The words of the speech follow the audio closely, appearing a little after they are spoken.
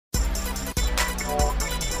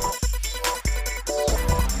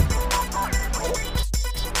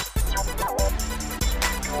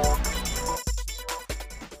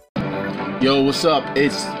Yo, what's up?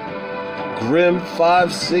 It's Grim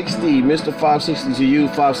 560, Mr. 560 to you,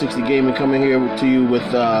 560 Gaming, coming here to you with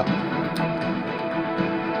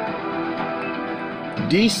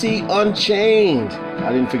DC Unchained.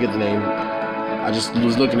 I didn't forget the name. I just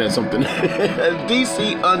was looking at something.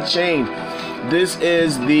 DC Unchained. This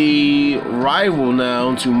is the rival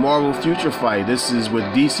now to Marvel Future Fight. This is with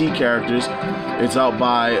DC characters. It's out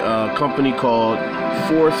by a company called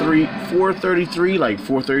 433, like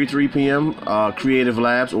 4:33 p.m. Creative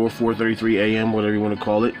Labs, or 4:33 a.m., whatever you want to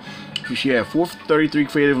call it. Yeah, 4:33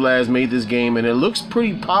 Creative Labs made this game, and it looks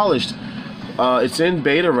pretty polished. It's in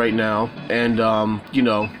beta right now, and you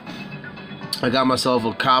know, I got myself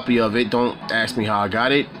a copy of it. Don't ask me how I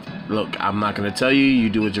got it. Look, I'm not gonna tell you. You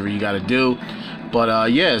do whatever you gotta do.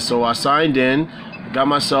 But yeah, so I signed in, got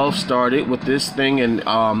myself started with this thing, and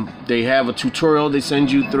they have a tutorial they send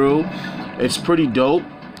you through. It's pretty dope.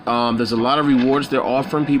 There's a lot of rewards they're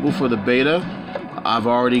offering people for the beta. I've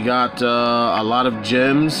already got a lot of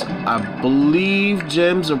gems. I believe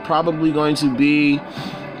gems are probably going to be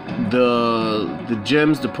the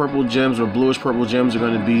gems, the purple gems or bluish purple gems are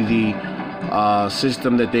going to be the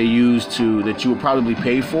system that they use that you would probably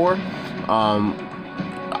pay for,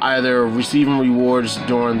 either receiving rewards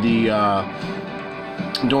during the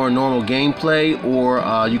during normal gameplay, or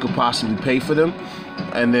you could possibly pay for them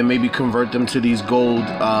and then maybe convert them to these gold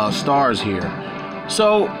stars here.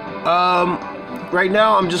 So right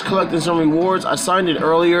now I'm just collecting some rewards. I signed it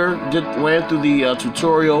earlier, ran through the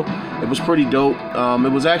tutorial. It was pretty dope.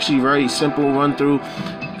 It was actually very simple run through.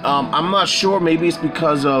 I'm not sure, maybe it's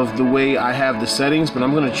because of the way I have the settings, but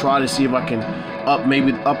I'm gonna try to see if I can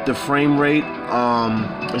maybe up the frame rate.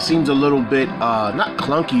 It seems a little bit not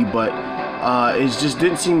clunky, but it just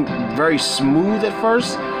didn't seem very smooth at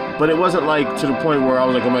first. But it wasn't like to the point where I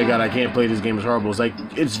was like, oh my god, I can't play this game, it's horrible. It's like,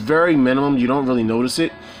 it's very minimum, you don't really notice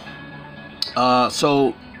it.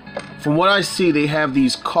 So from what I see, they have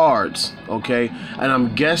these cards, okay? And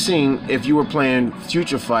I'm guessing if you were playing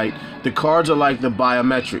Future Fight, the cards are like the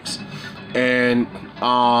biometrics. And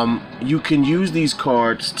you can use these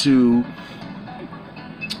cards to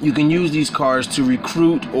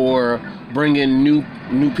recruit or bring in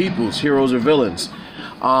new peoples, heroes or villains.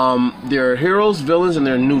 They're heroes, villains, and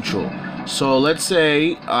they're neutral. So let's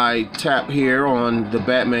say I tap here on the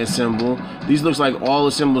Batman symbol. These looks like all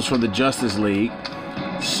the symbols for the Justice League.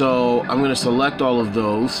 So I'm gonna select all of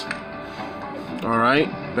those.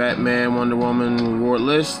 Alright, Batman, Wonder Woman, reward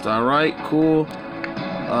list. Alright, cool.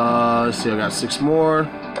 Let's see, I got 6 more.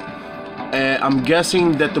 And I'm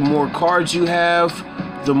guessing that the more cards you have,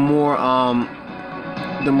 the more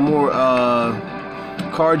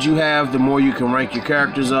cards you have, the more you can rank your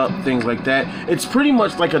characters up, things like that. It's pretty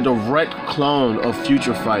much like a direct clone of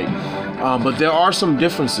Future Fight, but there are some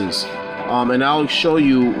differences, and I'll show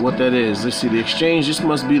you what that is. Let's see, the exchange, this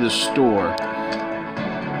must be the store.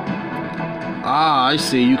 Ah, I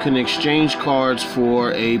see, you can exchange cards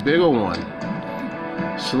for a bigger one.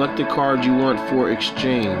 Select the card you want for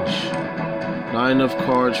exchange. Not enough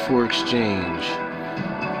cards for exchange.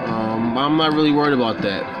 I'm not really worried about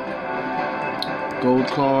that. Gold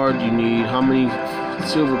card, you need how many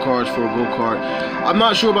silver cards for a gold card? I'm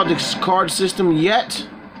not sure about the card system yet,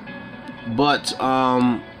 but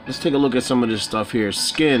let's take a look at some of this stuff here.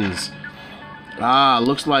 Skins.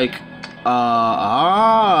 Looks like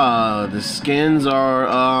the skins are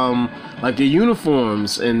like the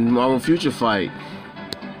uniforms in Marvel Future Fight.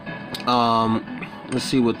 Let's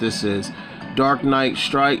see what this is. Dark Knight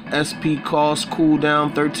Strike, SP cost,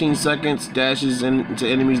 cooldown 13 seconds, dashes into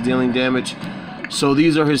enemies dealing damage. So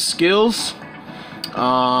these are his skills.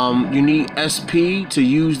 You need SP to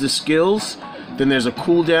use the skills. Then there's a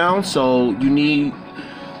cooldown, so you need...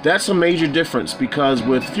 That's a major difference, because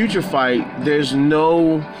with Future Fight, there's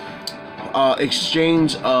no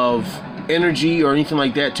exchange of energy or anything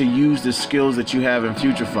like that to use the skills that you have in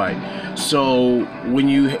Future Fight. So when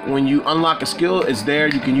you unlock a skill, it's there.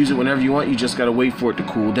 You can use it whenever you want. You just gotta wait for it to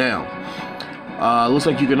cool down. Looks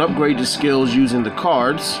like you can upgrade the skills using the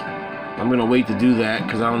cards. I'm gonna wait to do that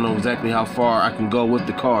because I don't know exactly how far I can go with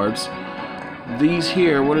the cards. These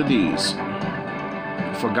here, what are these?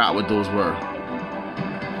 I forgot what those were.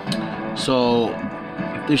 So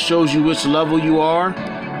this shows you which level you are.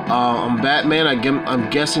 I'm Batman. I'm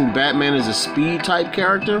guessing Batman is a speed type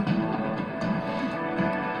character.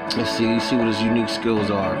 Let's see what his unique skills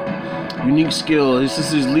are. Unique skill. This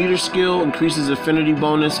is his leader skill. Increases affinity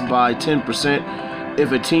bonus by 10%.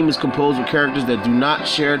 If a team is composed of characters that do not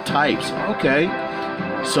share types. Okay,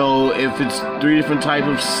 so if it's 3 different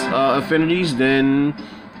types of affinities, then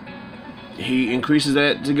he increases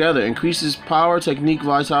that together. Increases power, technique,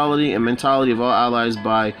 vitality, and mentality of all allies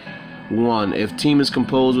by 1. If team is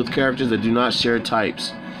composed with characters that do not share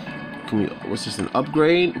types. What's this, an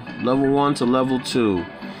upgrade? Level 1 to level 2.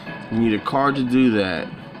 You need a card to do that.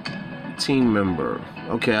 Team member.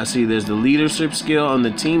 Okay, I see there's the leadership skill and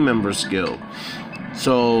the team member skill.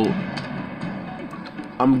 So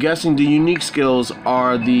I'm guessing the unique skills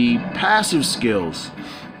are the passive skills.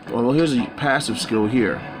 Well, here's a passive skill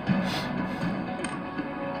here.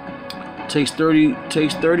 Takes 30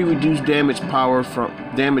 reduced damage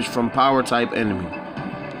from power type enemy.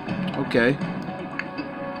 Okay.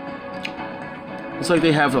 Looks like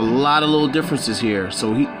they have a lot of little differences here.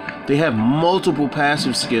 So they have multiple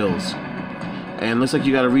passive skills. And looks like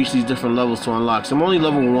you got to reach these different levels to unlock. So I'm only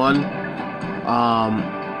level 1.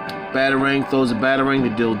 Batarang throws a batarang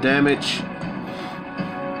to deal damage.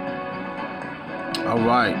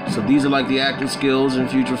 Alright, so these are like the active skills in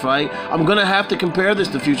Future Fight. I'm gonna have to compare this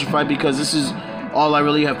to Future Fight because this is all I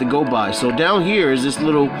really have to go by. So down here is this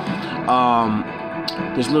little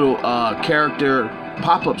character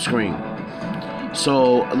pop-up screen.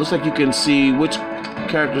 So it looks like you can see which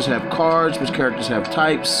characters have cards, which characters have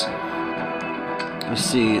types. Let's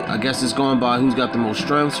see, I guess it's going by who's got the most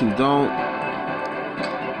strengths, who don't.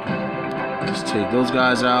 Let's take those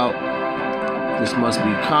guys out. This must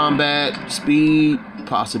be combat, speed,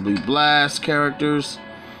 possibly blast characters.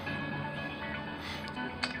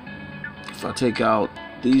 If I take out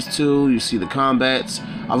these two, you see the combats.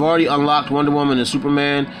 I've already unlocked Wonder Woman and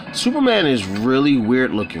Superman. Superman is really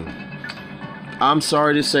weird looking. I'm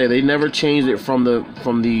sorry to say, they never changed it from the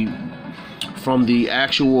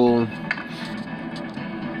actual.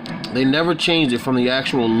 They never changed it from the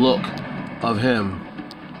actual look of him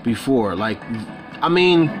before. Like, I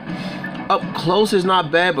mean, up close is not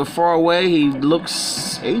bad, but far away he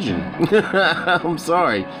looks Asian. I'm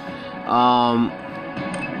sorry.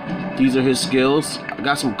 These are his skills. I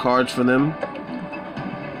got some cards for them.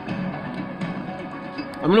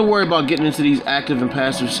 I'm gonna worry about getting into these active and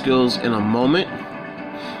passive skills in a moment.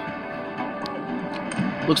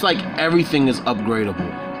 Looks like everything is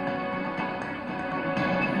upgradable.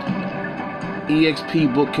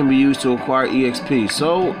 EXP book can be used to acquire EXP.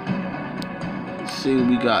 So, let's see what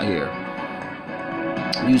we got here.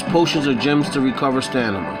 Use potions or gems to recover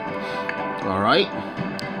stamina. Alright.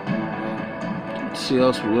 Let's see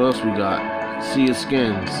what else we got. See his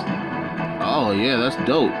skins. Oh yeah, that's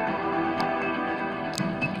dope.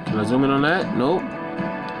 Can I zoom in on that? Nope.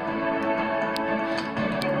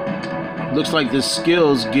 Looks like the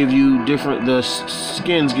skills give you different, the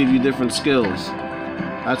skins give you different skills.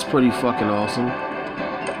 That's pretty fucking awesome.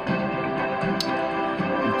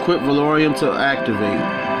 Equip Valorium to activate.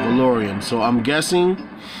 Valorium. So I'm guessing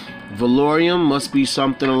Valorium must be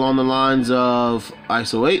something along the lines of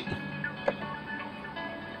ISO 8.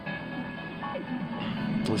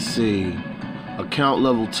 Let's see. Account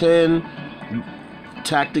level 10.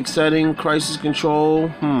 Tactic setting. Crisis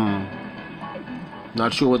control.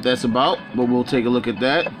 Not sure what that's about, but we'll take a look at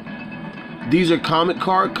that. These are comic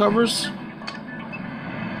card covers.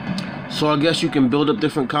 So I guess you can build up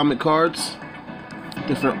different comic cards,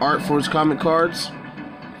 different art for his comic cards,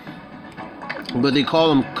 but they call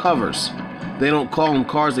them covers. They don't call them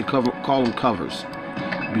cards, they call them covers.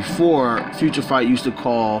 Before, Future Fight used to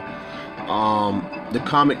call the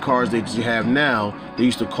comic cards that you have now, they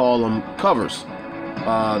used to call them covers.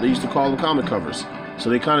 They used to call them comic covers. So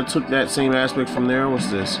they kind of took that same aspect from there. What's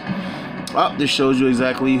this? Oh, this shows you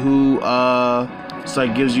exactly who, it's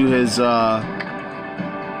like gives you his,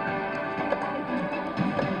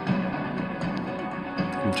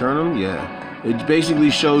 turn them, yeah. It basically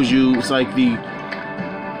shows you, it's like the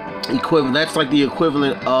equivalent, that's like the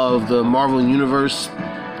equivalent of the Marvel Universe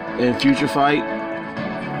in Future Fight.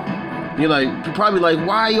 You're probably like,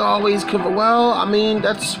 why are you always cover? Well, I mean,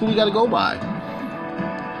 that's who we gotta go by.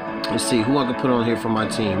 Let's see who I can put on here for my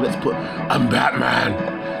team. Let's put, I'm Batman.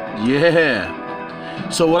 Yeah.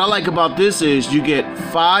 So what I like about this is you get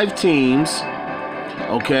 5 teams,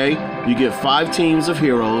 okay? You get 5 teams of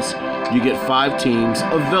heroes. You get 5 teams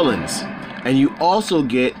of villains, and you also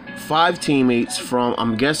get 5 teammates from,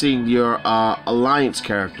 I'm guessing, your alliance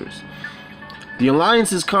characters. The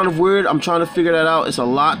alliance is kind of weird. I'm trying to figure that out. It's a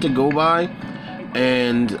lot to go by,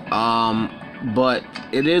 and but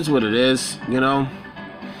it is what it is, you know.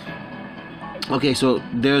 Okay, so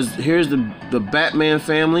here's the Batman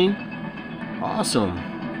family. Awesome.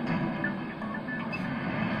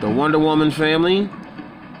 The Wonder Woman family.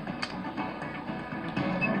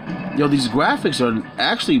 Yo, these graphics are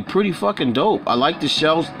actually pretty fucking dope. I like the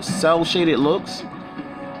cell shaded looks.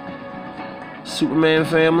 Superman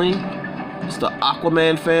family. It's the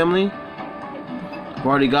Aquaman family. I've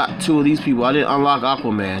already got 2 of these people. I didn't unlock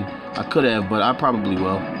Aquaman. I could have, but I probably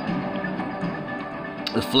will.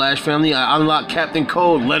 The Flash family. I unlocked Captain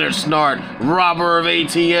Cold, Leonard Snart, robber of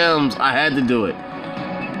ATMs. I had to do it.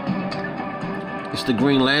 It's the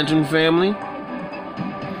Green Lantern family.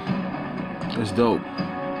 That's dope.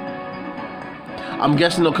 I'm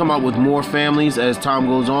guessing they'll come out with more families as time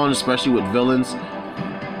goes on, especially with villains.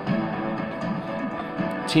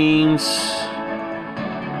 Teams.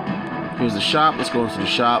 Here's the shop. Let's go into the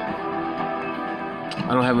shop.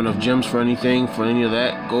 I don't have enough gems for anything, for any of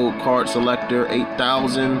that. Gold card selector,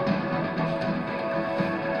 8,000.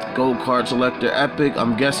 Gold card selector, epic.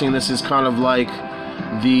 I'm guessing this is kind of like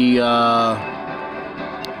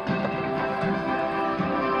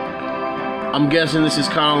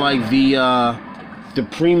the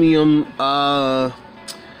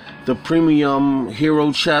premium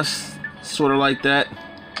hero chest, sort of like that.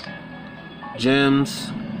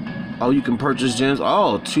 Gems. Oh, you can purchase gems.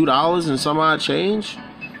 Oh, $2 and some odd change.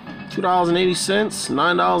 $2.80,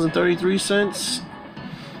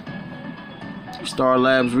 $9.33. Star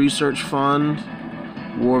Labs Research Fund.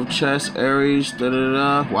 War of Chess, Ares,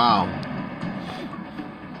 Wow.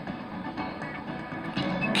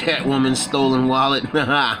 Catwoman stolen wallet.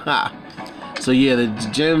 So yeah, the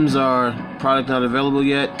gems are product not available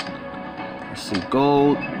yet. Let's see,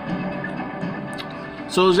 gold.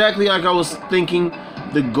 So exactly like I was thinking,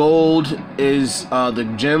 the gold is the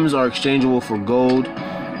gems are exchangeable for gold.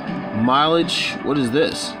 Mileage. What is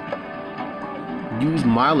this? Use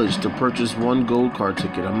mileage to purchase 1 gold card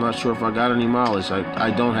ticket. I'm not sure if I got any mileage.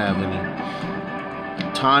 I don't have any.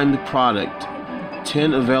 Timed product.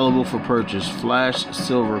 10 available for purchase. Flash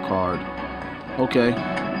silver card. Okay.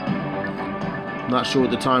 Not sure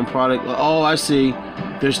what the timed product. Oh, I see.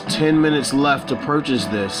 There's 10 minutes left to purchase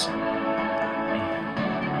this.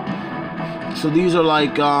 So these are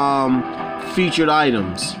like featured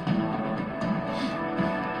items.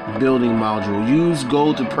 Building module. Use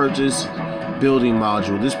gold to purchase building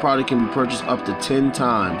module. This product can be purchased up to 10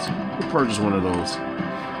 times. We'll purchase one of those.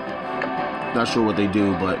 Not sure what they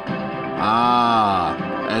do, but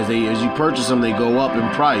as you purchase them, they go up in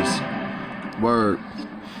price. Word.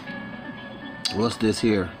 What's this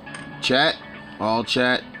here? Chat. All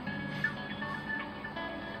chat.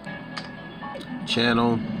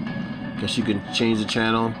 Channel. Guess you can change the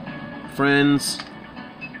channel. Friends.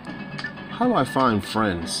 How do I find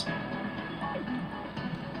friends?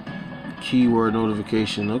 Keyword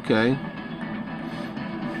notification. Okay.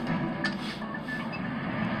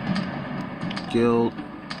 Guild.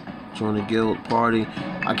 Join the guild party.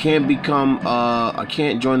 I can't become I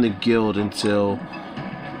can't join the guild until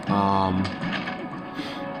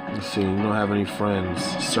let's see, you don't have any friends.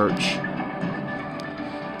 Search.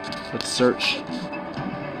 Let's search.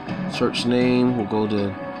 Search name. We'll go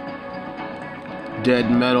to Dead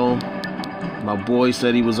Metal. My boy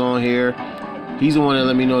said he was on here. He's the one that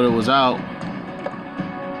let me know that it was out.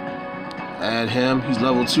 Add him. He's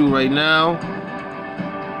level 2 right now.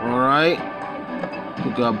 Alright.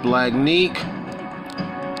 We got Black Neek.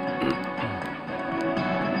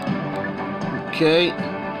 Okay.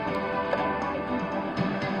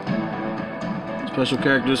 Special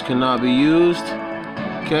characters cannot be used.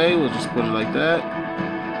 Okay, we'll just put it like that.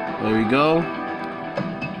 There we go.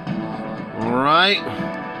 Alright.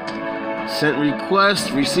 Sent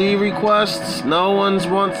requests, receive requests. No one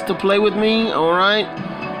wants to play with me. Alright.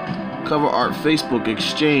 Cover art, Facebook,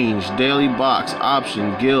 exchange, daily box,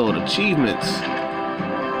 option, guild, achievements.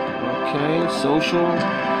 Okay, social.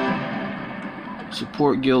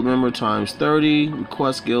 Support guild member times 30.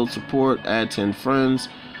 Request guild support, add 10 friends.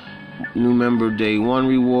 New member day 1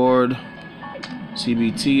 reward.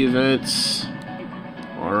 CBT events.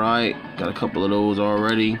 Alright, got a couple of those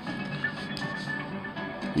already.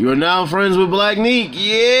 You are now friends with Black Neek.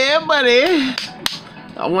 Yeah, buddy.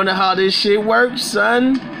 I wonder how this shit works,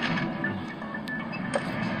 son.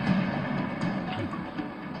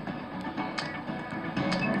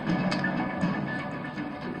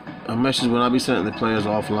 A message when I be sending the players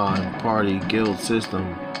offline. Party, guild,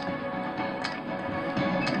 system.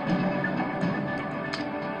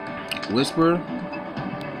 Whisper?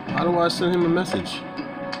 How do I send him a message?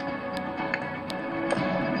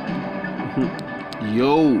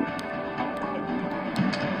 Yo.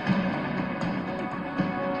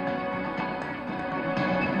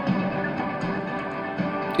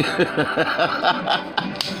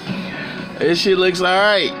 This shit looks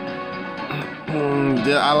alright.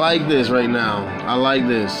 I like this right now. I like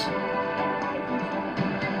this.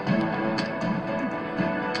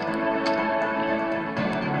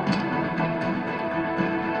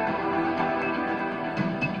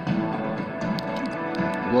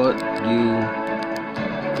 What do you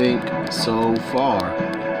think so far?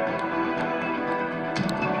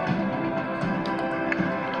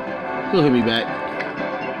 He'll hit me back.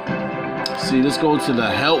 See, let's go to the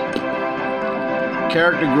help.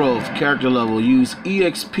 Character growth, character level. Use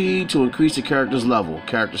EXP to increase the character's level.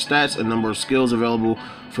 Character stats and number of skills available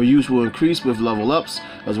for use will increase with level ups,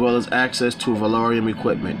 as well as access to Valorium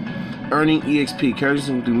equipment. Earning EXP. Characters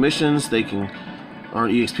can do missions. They can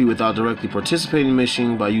earn EXP without directly participating in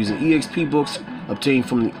mission by using EXP books obtained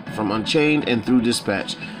from Unchained and through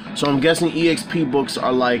dispatch. So I'm guessing EXP books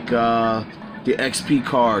are like the XP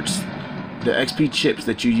cards, the XP chips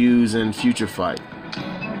that you use in Future Fight.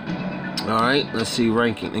 Alright, let's see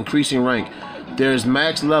ranking. Increasing rank. There's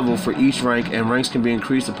max level for each rank, and ranks can be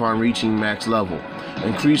increased upon reaching max level.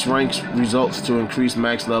 Increased ranks results to increase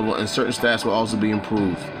max level, and certain stats will also be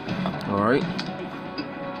improved. Alright.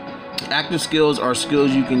 Active skills are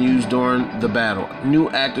skills you can use during the battle. New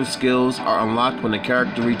active skills are unlocked when the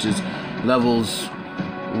character reaches levels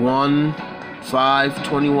 1, 5,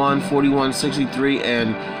 21, 41, 63,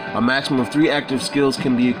 and a maximum of 3 active skills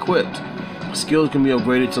can be equipped. Skills can be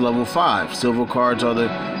upgraded to level 5. Silver cards are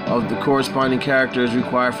of the corresponding characters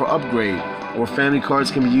required for upgrade, or family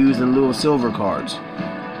cards can be used in lieu of silver cards.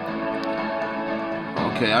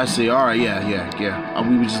 Okay, I see. Alright, yeah.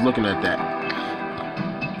 We were just looking at that.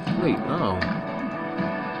 Wait, no.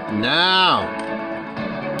 Now!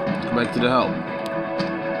 Go back to the help.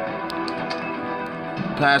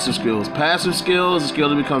 Passive skills. Passive skills, a skill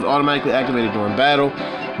that becomes automatically activated during battle.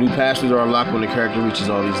 New passives are unlocked when the character reaches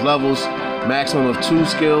all these levels. Maximum of 2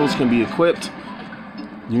 skills can be equipped.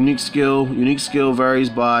 Unique skill varies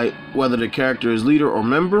by whether the character is leader or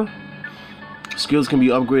member. Skills can be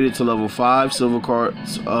upgraded to level 5. Silver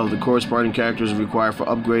cards of the corresponding characters required for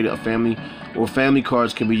upgraded. A family or family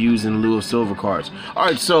cards can be used in lieu of silver cards.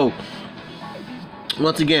 Alright, so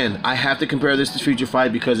once again, I have to compare this to Future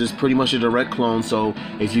Fight because it's pretty much a direct clone. So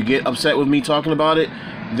if you get upset with me talking about it,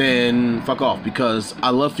 then fuck off, because I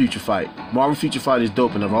love Future Fight. Marvel Future Fight is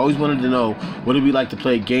dope, and I've always wanted to know what it'd be like to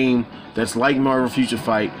play a game that's like Marvel Future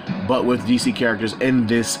Fight but with DC characters, and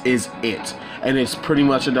this is it. And it's pretty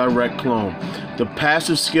much a direct clone. The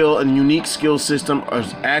passive skill and unique skill system are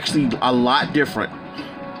actually a lot different.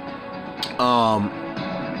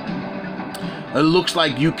 It looks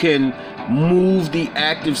like you can move the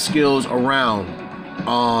active skills around.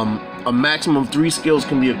 A maximum of 3 skills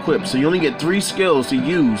can be equipped, so you only get 3 skills to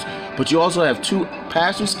use, but you also have 2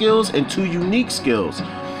 passive skills and 2 unique skills,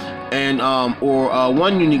 and or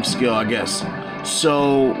 1 unique skill, I guess.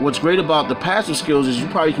 So what's great about the passive skills is you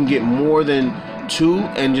probably can get more than 2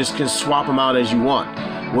 and just can swap them out as you want.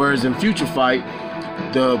 Whereas in Future Fight,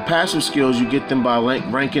 the passive skills, you get them by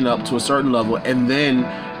ranking up to a certain level, and then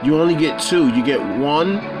you only get 2. You get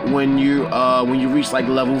 1 when you reach like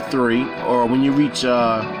level 3, or when you reach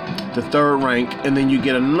the 3rd rank, and then you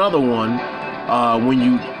get another one when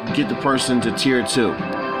you get the person to tier 2.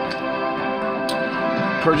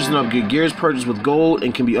 Purchase and upgrade. Gears purchased with gold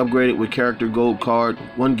and can be upgraded with character gold card.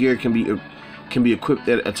 1 gear can be equipped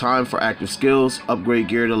at a time for active skills. Upgrade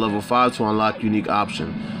gear to level 5 to unlock unique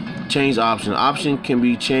option. Change option. Option can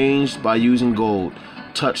be changed by using gold.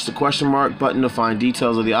 Touch the question mark button to find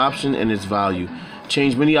details of the option and its value.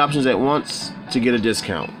 Change many options at once to get a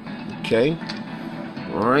discount. Okay.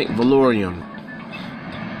 Alright, Valorium.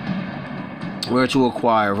 Where to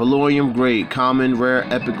acquire. Valorium grade. Common, rare,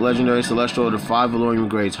 epic, legendary, celestial are the 5 Valorium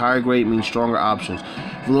grades. Higher grade means stronger options.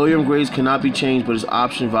 Valorium grades cannot be changed, but its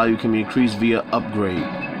option value can be increased via upgrade.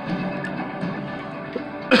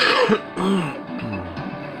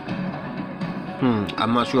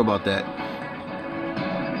 I'm not sure about that.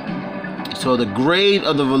 So the grade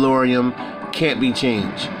of the Valorium can't be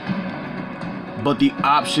changed, but the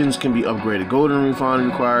options can be upgraded. Golden refund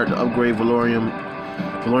required to upgrade Valorium.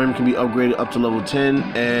 Valorium can be upgraded up to level 10,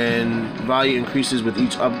 and value increases with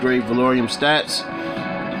each upgrade. Valorium stats.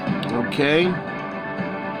 Okay.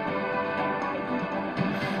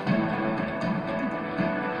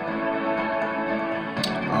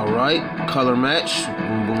 Alright, color match.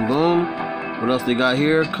 Boom, boom, boom. What else they got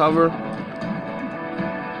here? Cover.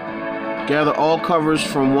 Gather all covers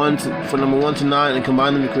from number 1 to 9 and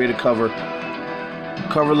combine them to create a cover.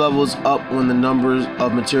 Cover levels up when the numbers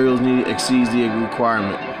of materials needed exceeds the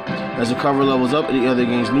requirement. As the cover levels up, it either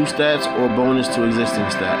gains new stats or bonus to existing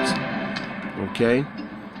stats. Okay.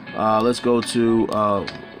 Let's go to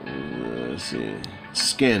let's see.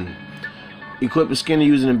 Skin. Equip the skin to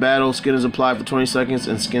use it in battle. Skin is applied for 20 seconds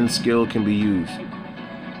and skin skill can be used.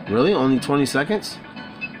 Really? Only 20 seconds?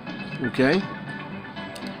 Okay.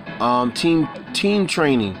 Team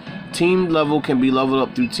training. Team level can be leveled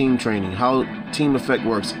up through team training. How team effect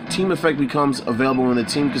works. Team effect becomes available when the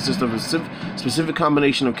team consists of a specific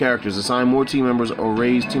combination of characters. Assign more team members or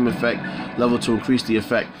raise team effect level to increase the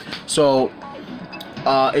effect. So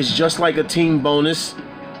it's just like a team bonus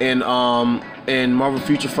in Marvel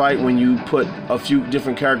Future Fight when you put a few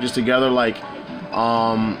different characters together. Like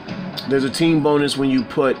there's a team bonus when you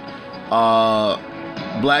put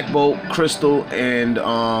Black Bolt, Crystal, and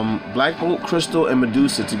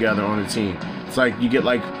Medusa together on a team. It's like you get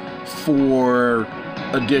like 4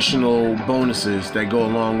 additional bonuses that go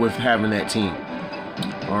along with having that team.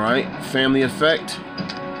 Alright, family effect.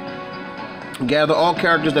 Gather all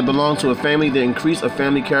characters that belong to a family that increase a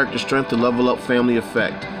family character strength to level up family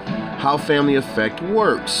effect. How family effect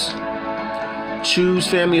works. Choose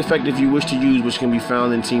family effect if you wish to use, which can be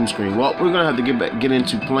found in team screen. Well, we're gonna have to get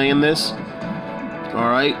into playing this.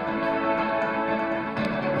 Alright.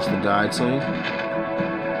 What's the guide saying?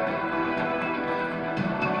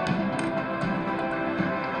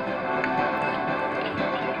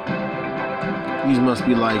 These must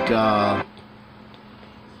be like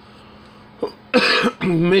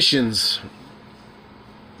missions.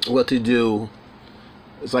 What to do.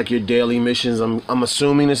 It's like your daily missions. I'm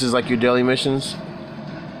assuming this is like your daily missions.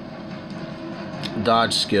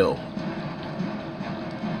 Dodge skill.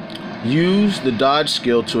 Use the dodge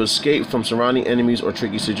skill to escape from surrounding enemies or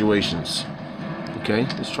tricky situations. Okay,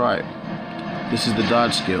 let's try it. This is the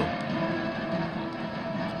dodge skill.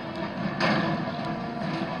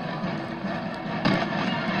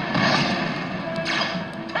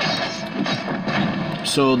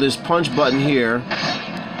 So this punch button here.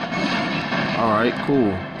 Alright,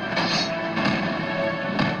 cool.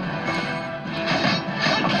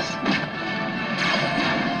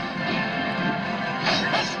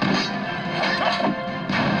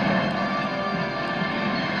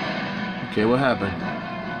 Okay, what happened?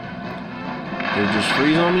 Did it just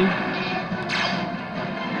freeze on me?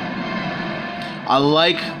 I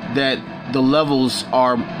like that the levels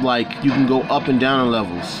are like you can go up and down in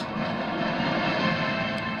levels.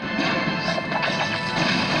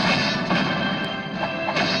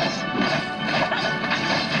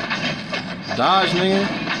 Dodge, nigga.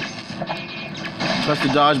 Press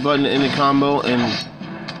the dodge button in the combo and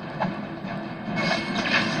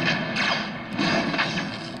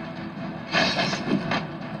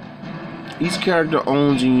each character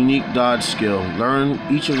owns a unique dodge skill. Learn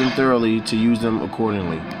each of them thoroughly to use them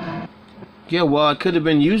accordingly. Yeah, well, I could have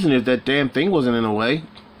been using it if that damn thing wasn't in the way.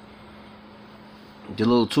 The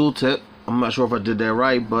little tooltip. I'm not sure if I did that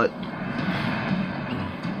right, but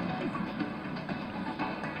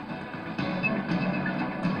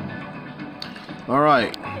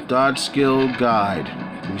alright, dodge skill guide.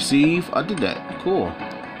 Receive. I did that. Cool.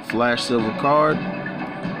 Flash silver card.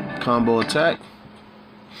 Combo attack.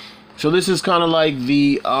 So this is kind of like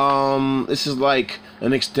the this is like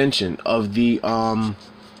an extension of the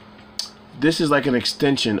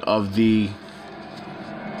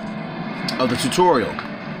tutorial.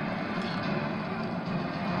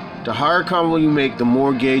 The higher combo you make, the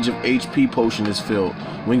more gauge of HP potion is filled.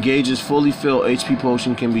 When gauge is fully filled, HP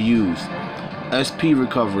potion can be used. SP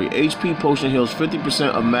recovery. HP potion heals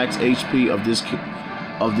 50% of max HP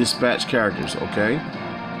of dispatch characters. Okay.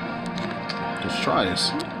 Let's try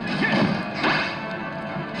this.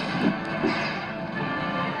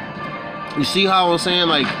 You see how I was saying,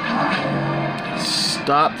 like,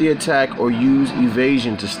 stop the attack or use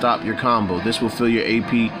evasion to stop your combo. This will fill your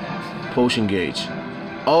AP potion gauge.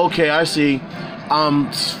 Okay, I see.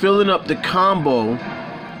 I'm filling up the combo.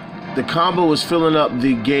 The combo is filling up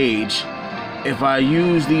the gauge. If I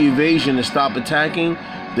use the evasion to stop attacking,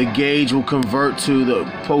 the gauge will convert to the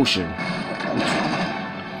potion.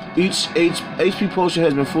 Each HP potion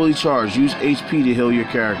has been fully charged. Use HP to heal your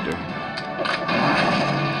character.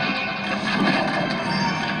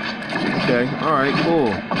 Okay, alright,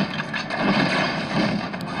 cool.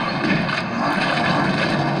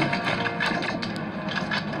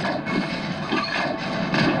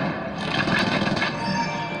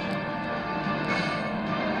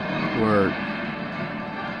 Word.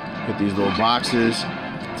 Hit these little boxes.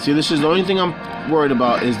 See, this is the only thing I'm worried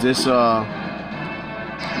about is this,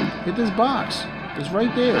 hit this box. It's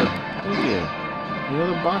right there. Right there. Any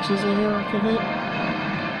other boxes in here I can hit?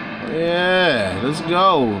 Yeah, let's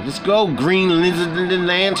go. Let's go, Green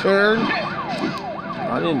Lantern.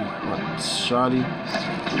 I didn't... Shoddy.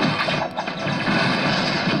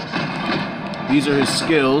 These are his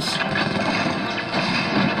skills.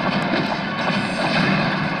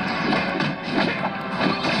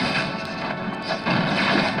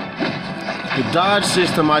 The dodge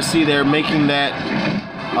system, I see they're making that,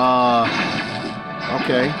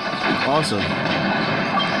 okay, awesome.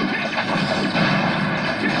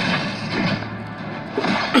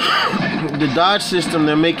 the dodge system,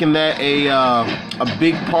 they're making that a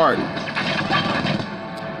big part.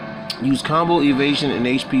 Use combo, evasion, and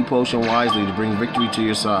HP potion wisely to bring victory to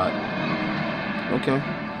your side. Okay.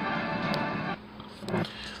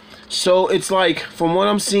 So it's like, from what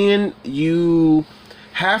I'm seeing, you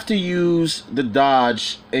have to use the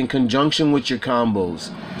dodge in conjunction with your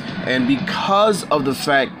combos. And because of the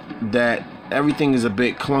fact that everything is a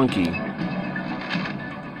bit clunky,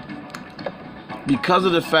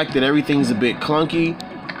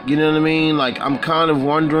 you know what I mean? Like, I'm kind of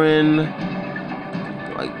wondering,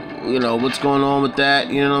 like, you know, what's going on with that,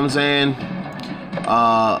 you know what I'm saying?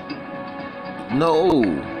 No,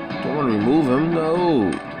 don't want to remove him,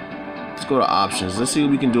 no. Let's go to options. Let's see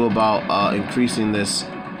what we can do about increasing this.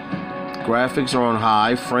 Graphics are on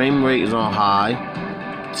high, frame rate is on high.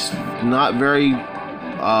 It's not very,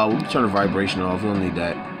 we'll turn the vibration off, we don't need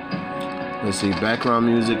that. Let's see, background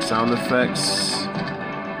music, sound effects.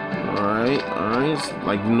 Alright, it's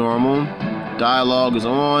like normal. Dialogue is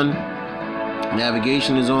on.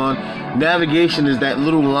 Navigation is on. Navigation is that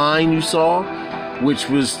little line you saw, which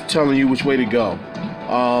was telling you which way to go.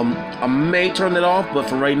 I may turn that off, but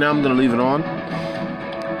for right now I'm going to leave it on.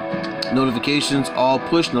 Notifications, all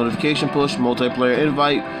push, notification push, multiplayer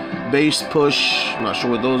invite, base push, I'm not sure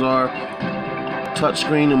what those are.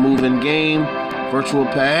 Touchscreen to move in game, virtual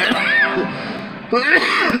pad,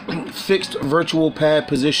 fixed virtual pad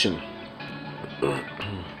position. We're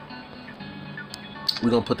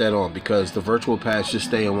going to put that on because the virtual pads should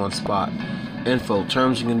stay in one spot. Info,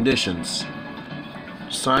 terms and conditions.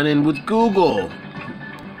 Sign in with Google.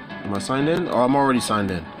 Am I signed in? Oh, I'm already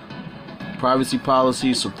signed in. Privacy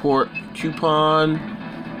policy, support, coupon,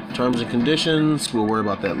 terms and conditions. We'll worry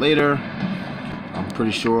about that later. I'm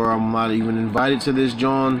pretty sure I'm not even invited to this,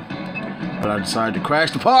 John. But I decided to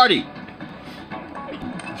crash the party.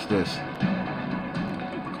 What's this?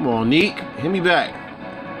 Come on, Neek. Hit me back.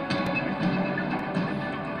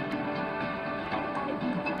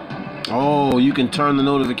 Oh, you can turn the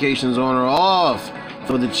notifications on or off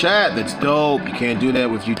for the chat. That's dope. You can't do that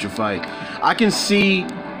with Future Fight. I can see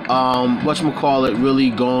whatchamacallit really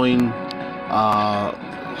going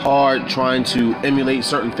hard trying to emulate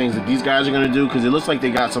certain things that these guys are going to do, because it looks like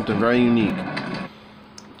they got something very unique.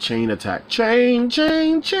 Chain attack. Chain,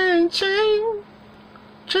 chain, chain, chain,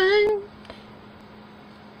 chain.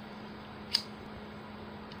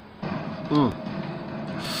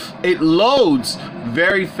 It loads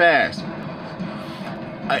very fast.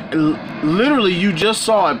 Literally, you just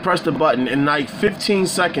saw it, press the button, in like 15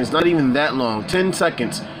 seconds, not even that long, 10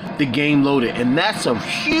 seconds, the game loaded. And that's a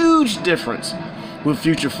huge difference with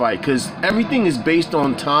Future Fight, because everything is based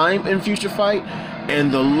on time in Future Fight,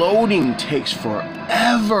 and the loading takes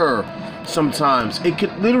forever sometimes. It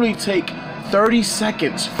could literally take 30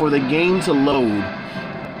 seconds for the game to load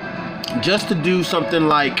just to do something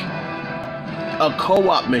like a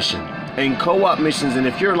co-op mission. And co-op missions, and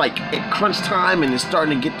if you're like at crunch time and it's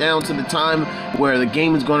starting to get down to the time where the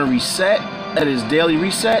game is going to reset at its daily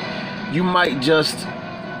reset, you might just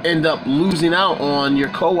end up losing out on your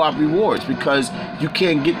co-op rewards because you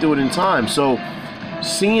can't get through it in time. So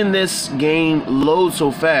seeing this game load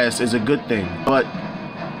so fast is a good thing, but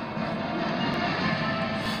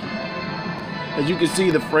as you can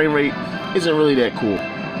see, the frame rate isn't really that cool.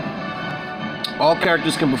 All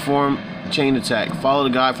characters can perform chain attack. Follow the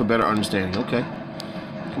guide for better understanding. Okay.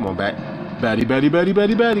 Come on, back. Batty, batty, batty,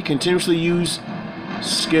 batty, batty. Continuously use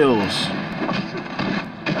skills.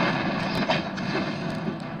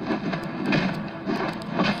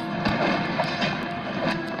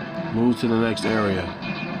 Move to the next area.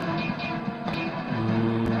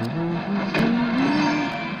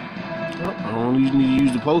 I don't need to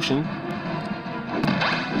use the potion.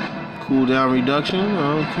 Cooldown reduction.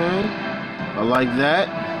 Okay. I like that.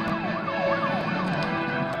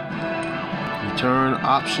 Return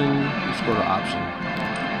option. Let's go to option.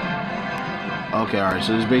 Okay, alright,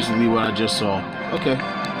 so this is basically what I just saw. Okay.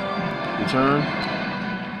 Return.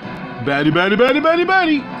 Batty, batty, batty, batty,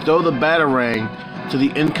 batty. Throw the batarang to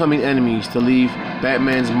the incoming enemies to leave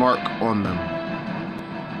Batman's mark on them.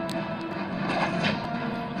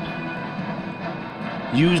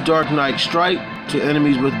 Use Dark Knight Strike to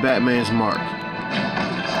enemies with Batman's mark.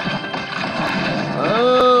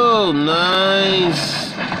 Oh, nice.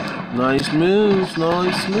 Nice moves,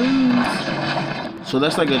 nice moves. So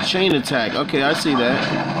that's like a chain attack. Okay, I see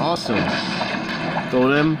that. Awesome. Throw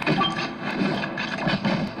them.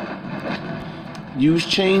 Use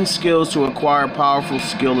chain skills to acquire powerful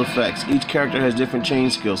skill effects. Each character has different chain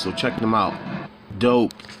skills, so check them out.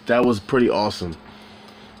 Dope. That was pretty awesome.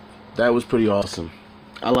 That was pretty awesome.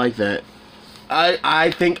 I like that.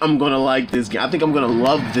 I think I'm gonna like this game. I think I'm gonna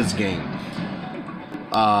love this game.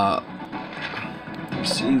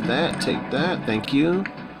 receive that, take that, thank you.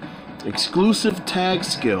 Exclusive tag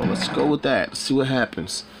skill, let's go with that, let's see what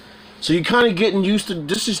happens. So you're kind of getting used to,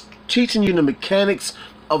 this is teaching you the mechanics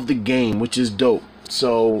of the game, which is dope.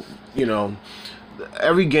 So, you know,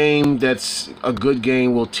 every game that's a good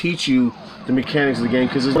game will teach you the mechanics of the game,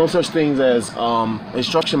 because there's no such things as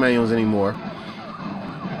instruction manuals anymore.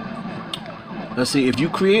 Let's see, if you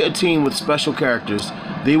create a team with special characters,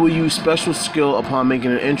 they will use special skill upon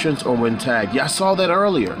making an entrance or when tagged. Yeah, I saw that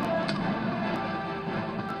earlier.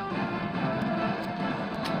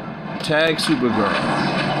 Tag Supergirl.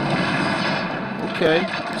 Okay,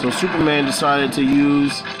 so Superman decided to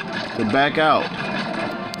use the back out.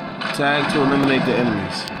 Tag to eliminate the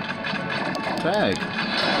enemies. Tag.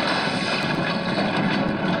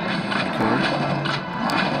 Okay.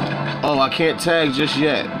 Oh, I can't tag just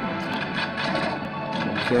yet.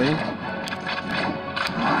 Okay.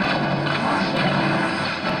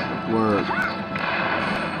 Word.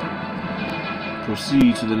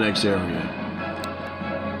 Proceed to the next area.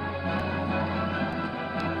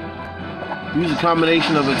 Use a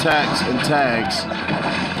combination of attacks and tags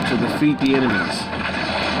to defeat the enemies.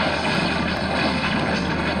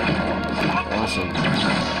 Awesome.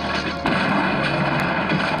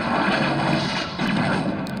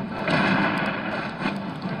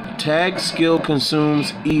 Tag skill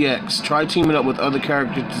consumes EX. Try teaming up with other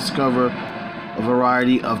characters to discover a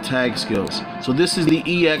variety of tag skills. So this is the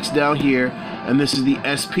EX down here, and this is the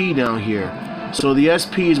SP down here. So the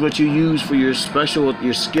SP is what you use for your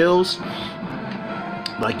skills,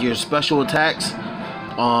 like your special attacks.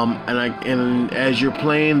 And as you're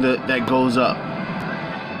playing, that goes up.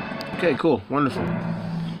 Okay, cool, wonderful.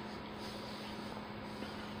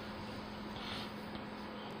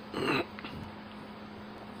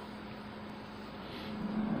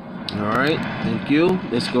 Alright, thank you.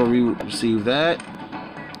 Let's go receive that.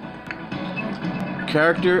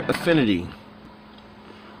 Character affinity.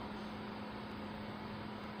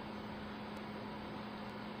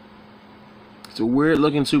 It's a weird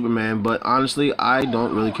looking Superman, but honestly, I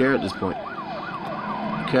don't really care at this point.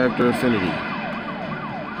 Character affinity.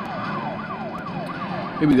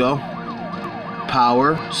 Here we go.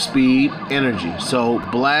 Power, speed, energy. So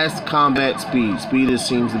blast, combat, speed. Speed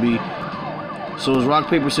seems to be. So it's rock,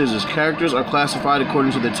 paper, scissors. Characters are classified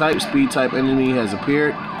according to the type, speed, type, enemy has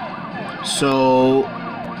appeared. So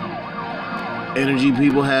energy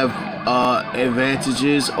people have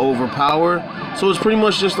advantages over power. So it's pretty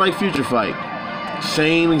much just like Future Fight.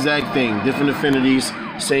 Same exact thing. Different affinities.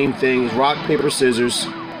 Same thing. Rock, paper, scissors.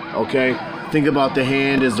 Okay. Think about the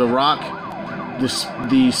hand as the rock,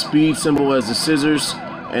 the speed symbol as the scissors,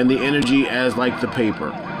 and the energy as like the paper.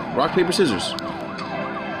 Rock, paper, scissors.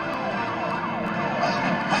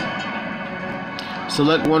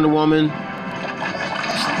 Select Wonder Woman.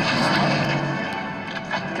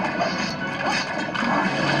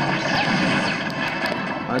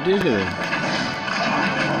 I did hit it.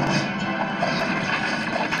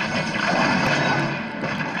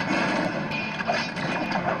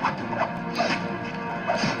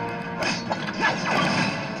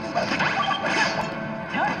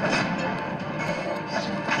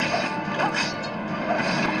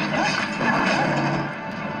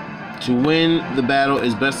 To win the battle,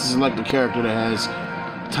 it's best to select a character that has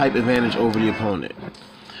type advantage over the opponent.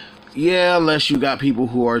 Yeah, unless you got people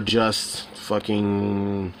who are just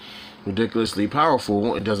fucking ridiculously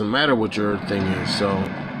powerful, it doesn't matter what your thing is. So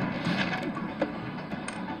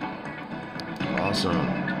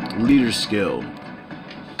awesome. Leader skill.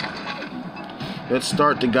 Let's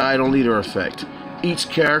start the guide on leader effect. Each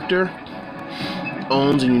character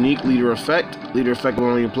owns a unique leader effect. Leader effect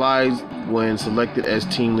only applies when selected as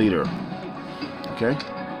team leader. Okay.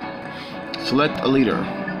 Select a leader.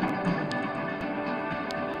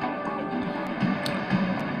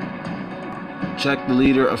 Check the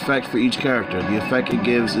leader effect for each character. The effect it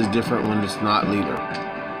gives is different when it's not leader.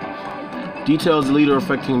 Details of the leader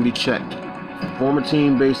effect can be checked. Form a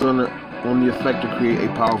team based on the effect to create a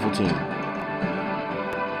powerful team.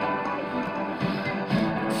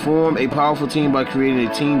 Form a powerful team by creating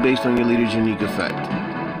a team based on your leader's unique effect.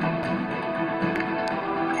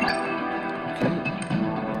 Okay.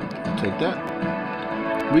 Take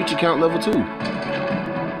that. Reach account level 2.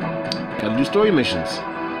 Gotta do story missions.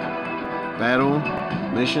 Battle,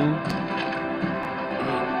 mission.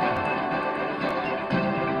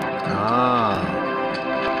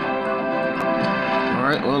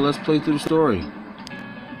 Alright, well, let's play through the story.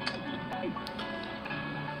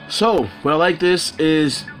 So, what I like this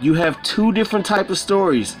is you have two different types of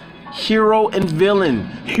stories. Hero and villain.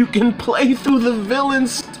 You can play through the villain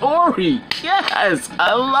story. Yes,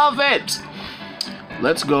 I love it.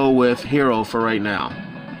 Let's go with hero for right now.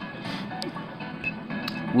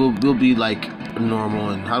 We'll be like normal.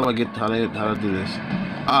 And how do I get how do I do this?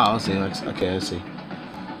 Ah, I'll see. Okay, I see.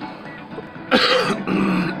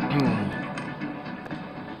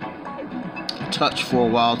 Touch for a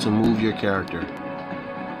while to move your character.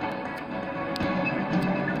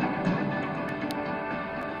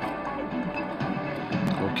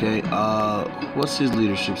 Okay, what's his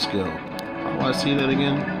leadership skill? How do I see that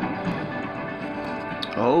again?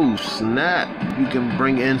 Oh, snap. You can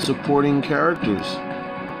bring in supporting characters.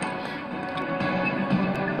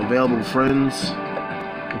 Available friends.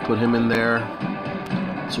 We'll put him in there.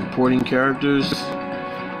 Supporting characters.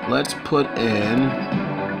 Let's put in...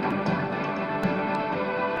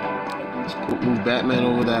 Move Batman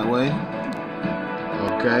over that way.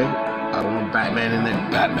 Okay. I don't want Batman in there.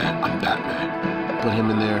 Batman. I'm Batman. Put him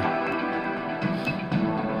in there.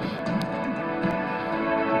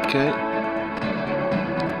 Okay.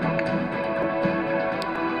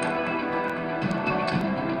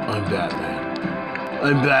 I'm Batman.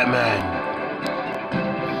 I'm Batman.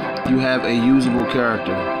 You have a usable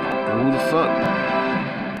character. Who the fuck?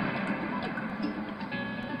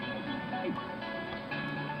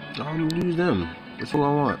 I'm gonna use them. That's what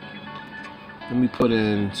I want. Let me put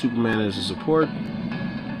in Superman as a support.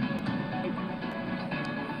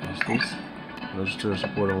 What's this? Register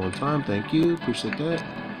support on one time. Thank you. Appreciate that.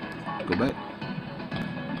 Go back.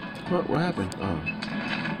 What happened? Oh.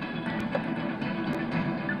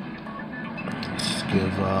 Let's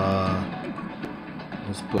give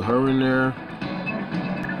let's put her in there.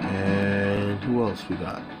 And who else we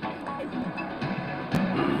got?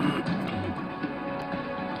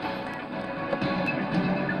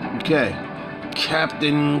 Okay,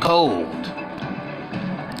 Captain Cold.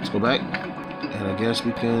 Let's go back, and I guess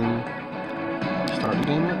we can start the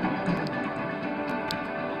game up.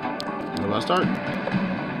 Where do I start?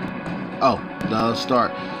 Oh, the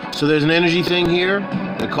start. So there's an energy thing here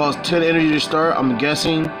that costs 10 energy to start. I'm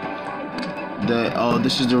guessing that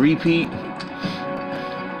this is the repeat.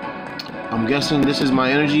 I'm guessing this is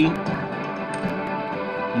my energy.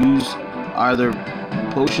 Use either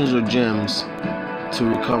potions or gems to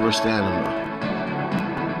recover stamina.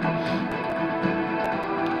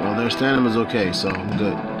 Well, their stamina's okay, so I'm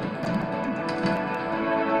good.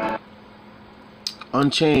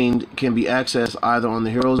 Unchained can be accessed either on the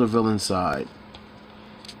heroes or villains side.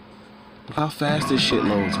 Look how fast this shit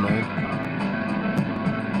loads, man.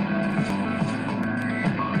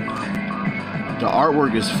 The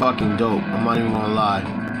artwork is fucking dope. I'm not even gonna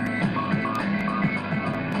lie.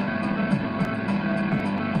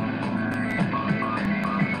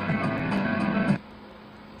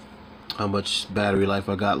 How much battery life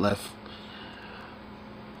I got left?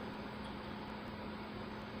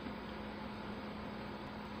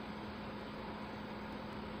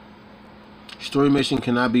 Story mission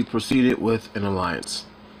cannot be proceeded with an alliance.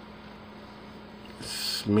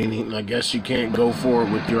 Meaning, I guess you can't go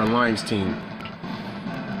forward with your alliance team.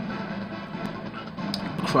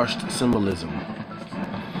 Crushed symbolism.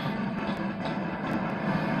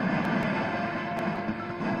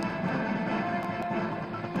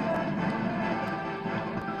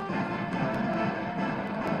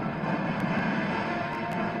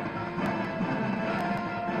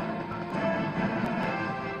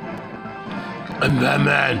 I'm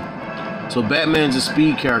Batman. So Batman's a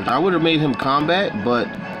speed character. I would have made him combat, but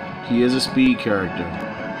he is a speed character.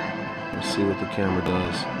 Let's see what the camera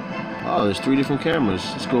does. Oh, there's 3 different cameras.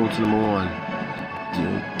 Let's go to number 1.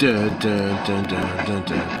 Dun, dun, dun, dun, dun, dun,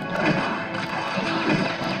 dun.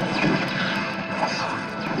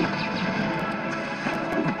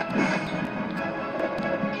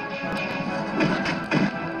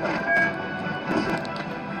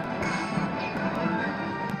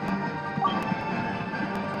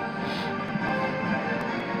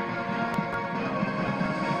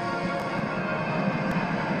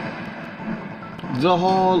 The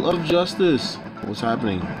Hall of Justice. What's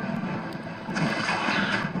happening?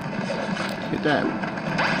 Hit that.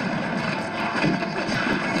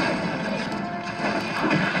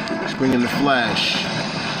 Let's bring in the Flash.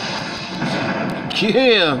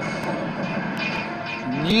 Yeah.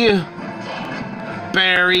 Yeah.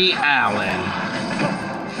 Barry Allen.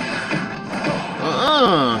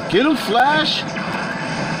 Get him, Flash.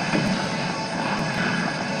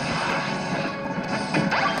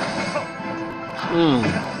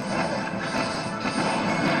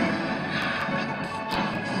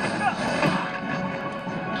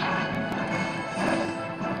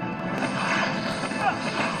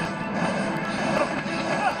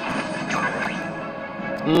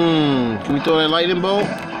 Can we throw that lightning bolt?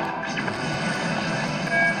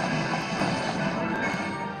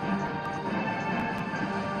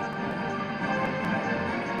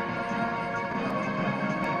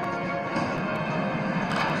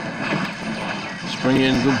 Bring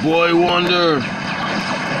in the boy wonder.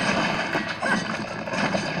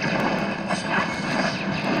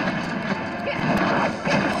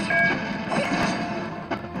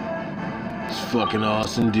 It's fucking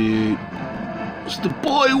awesome, dude. It's the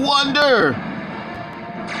boy wonder.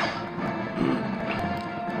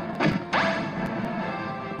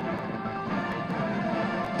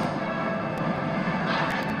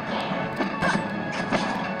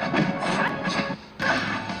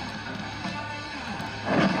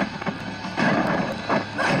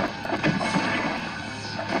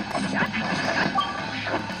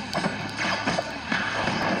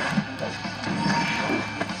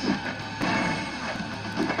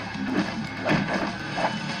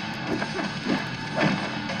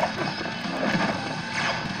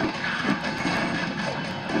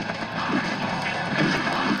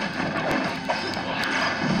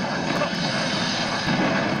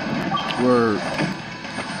 Word.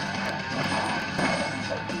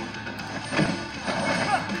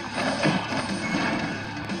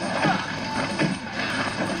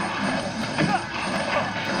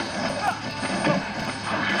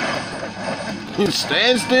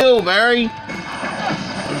 Stand still, Barry.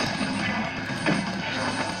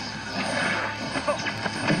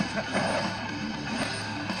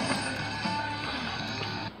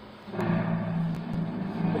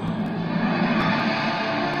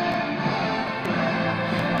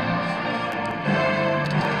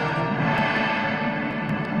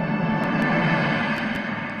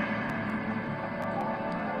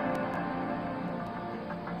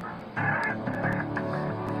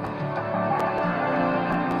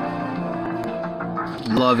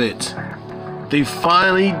 Love it.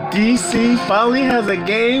 DC finally has a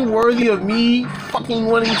game worthy of me fucking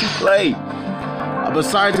wanting to play.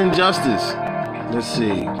 Besides Injustice. Let's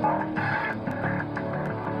see.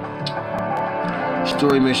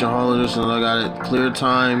 Story mission, holidays, and I got it. Clear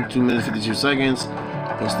time, 2 minutes 52 seconds.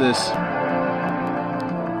 What's this?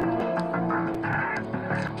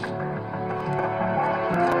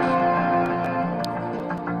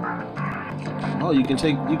 Oh, you can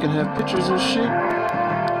have pictures and shit.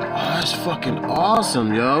 Oh, that's fucking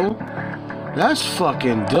awesome, yo. That's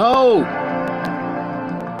fucking dope.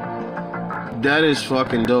 That is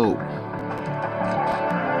fucking dope.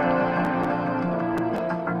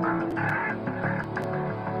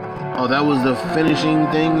 Oh, that was the finishing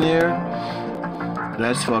thing there?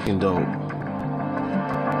 That's fucking dope.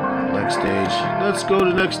 Next stage. Let's go to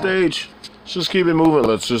the next stage. Let's just keep it moving.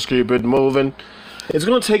 Let's just keep it moving. It's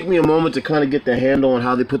going to take me a moment to kind of get the handle on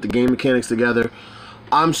how they put the game mechanics together.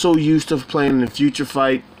 I'm so used to playing in Future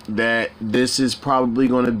Fight that this is probably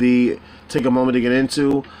going to take a moment to get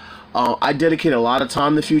into. I dedicate a lot of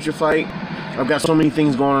time to Future Fight. I've got so many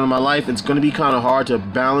things going on in my life. It's going to be kind of hard to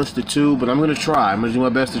balance the two, but I'm going to try. I'm going to do my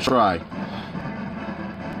best to try.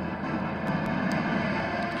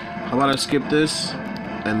 How about I skip this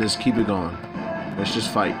and just keep it going? Let's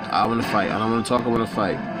just fight. I want to fight. I don't want to talk. I want to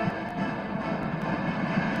fight.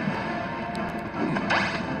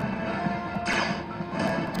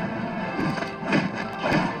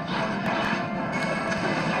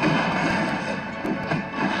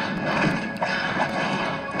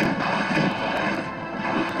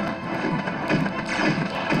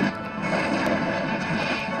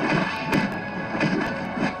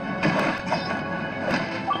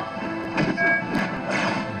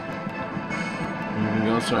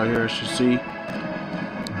 Right here, I should see.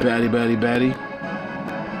 Batty.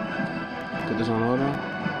 Put this on auto.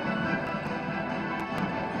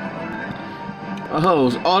 Oh,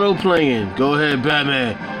 it's auto playing. Go ahead,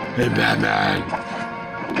 Batman. Hey, Batman.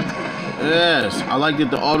 Yes, I like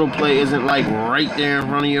that the autoplay isn't like right there in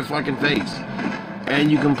front of your fucking face. And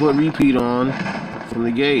you can put repeat on from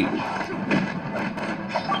the gate.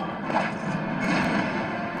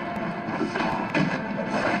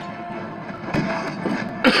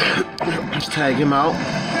 Let's tag him out.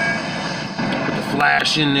 Put the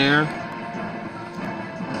flash in there.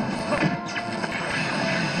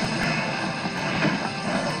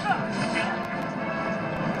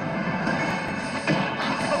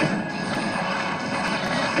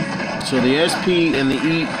 So the SP and the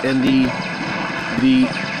E and the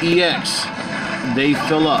EX, they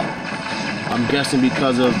fill up. I'm guessing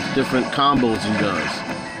because of different combos he does.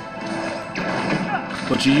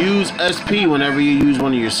 But you use SP whenever you use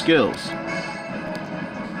one of your skills.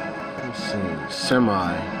 Let's see.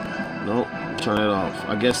 Semi. Nope. Turn it off.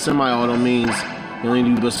 I guess semi-auto means you only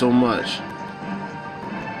do but so much.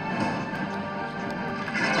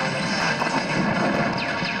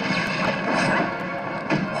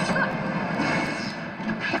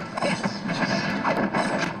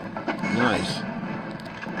 Nice.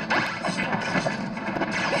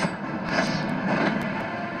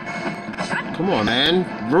 Come on, man.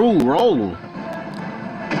 Roll. What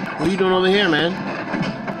are you doing over here, man?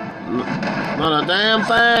 Not a damn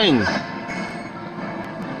thing.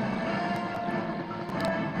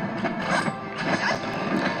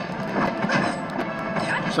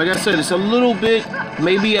 So like I said, it's a little bit,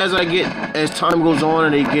 maybe as time goes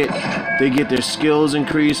on and they get their skills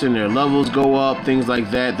increased and their levels go up, things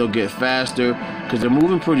like that, they'll get faster because they're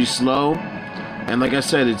moving pretty slow. And like I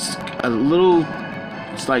said, it's a little,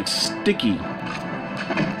 it's like sticky.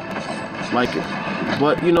 Like it.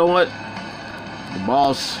 But you know what? The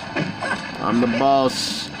boss. I'm the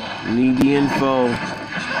boss. Need the info.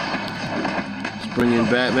 Let's bring in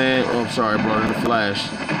Batman. Oh, I'm sorry, I brought in the Flash.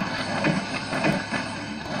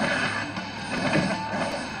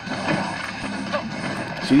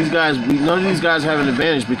 See, these guys, none of these guys have an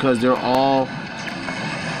advantage because they're all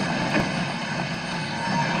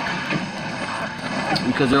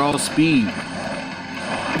speed.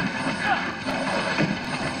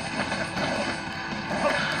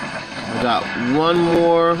 I got one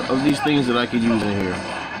more of these things that I could use in here.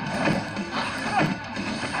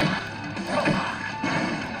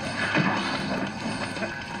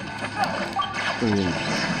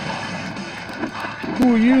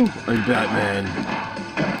 Who are you? I'm Batman.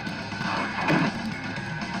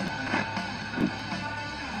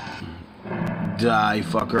 Die,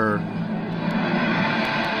 fucker.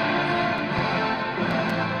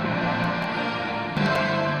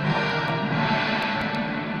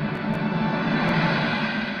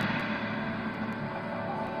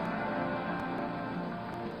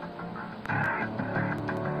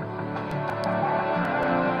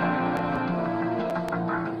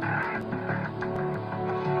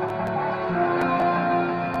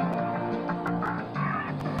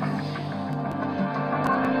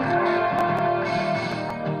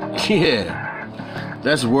 Yeah,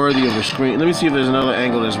 that's worthy of a screen. Let me see if there's another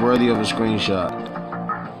angle that's worthy of a screenshot.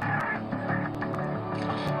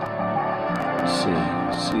 Let's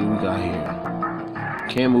see what we got here.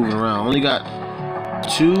 Can't move it around. Only got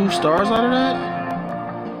 2 stars out of that?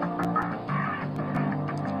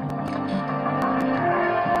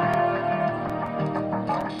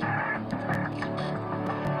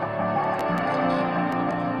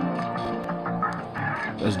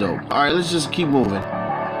 That's dope. Alright, let's just keep moving.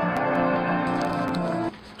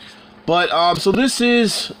 But, so this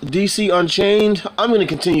is DC Unchained. I'm going to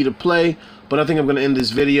continue to play, but I think I'm going to end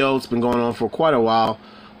this video. It's been going on for quite a while.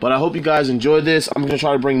 But I hope you guys enjoyed this. I'm going to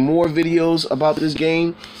try to bring more videos about this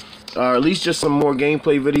game. Or at least just some more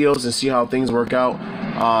gameplay videos and see how things work out.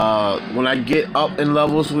 When I get up in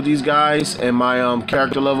levels with these guys and my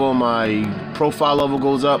character level, my profile level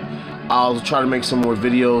goes up, I'll try to make some more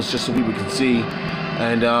videos just so people can see.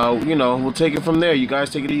 And, you know, we'll take it from there. You guys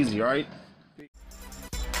take it easy, alright?